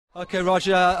Okay,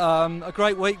 Roger, a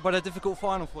great week, but a difficult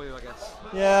final for you, I guess.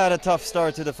 Yeah, I had a tough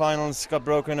start to the finals, got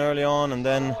broken early on, and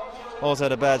then also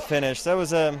had a bad finish. So it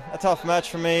was a tough match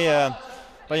for me,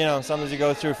 but you know, sometimes you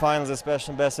go through finals,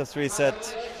 especially best of three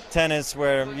set tennis,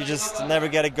 where you just never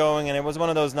get it going, and it was one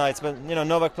of those nights. But you know,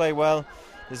 Novak played well,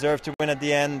 deserved to win at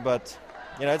the end, but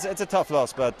you know, it's a tough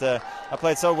loss. But I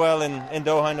played so well in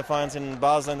Doha in the finals, in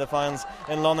Basel in the finals,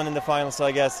 in London in the finals, so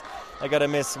I guess I got to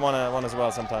miss one as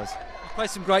well sometimes. Played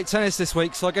some great tennis this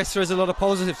week, so I guess there is a lot of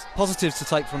positives to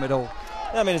take from it all.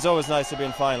 Yeah, I mean, it's always nice to be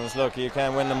in finals. Look, you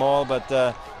can't win them all, but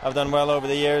I've done well over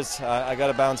the years. I got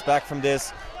to bounce back from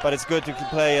this, but it's good to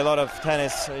play a lot of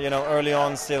tennis, you know, early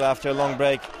on, still after a long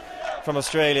break from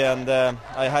Australia. And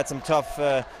I had some tough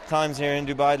times here in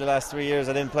Dubai the last 3 years.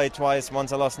 I didn't play twice.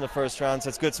 Once I lost in the first round, so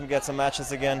it's good to get some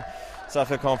matches again. So I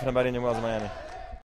feel confident about Indian Wells in Miami.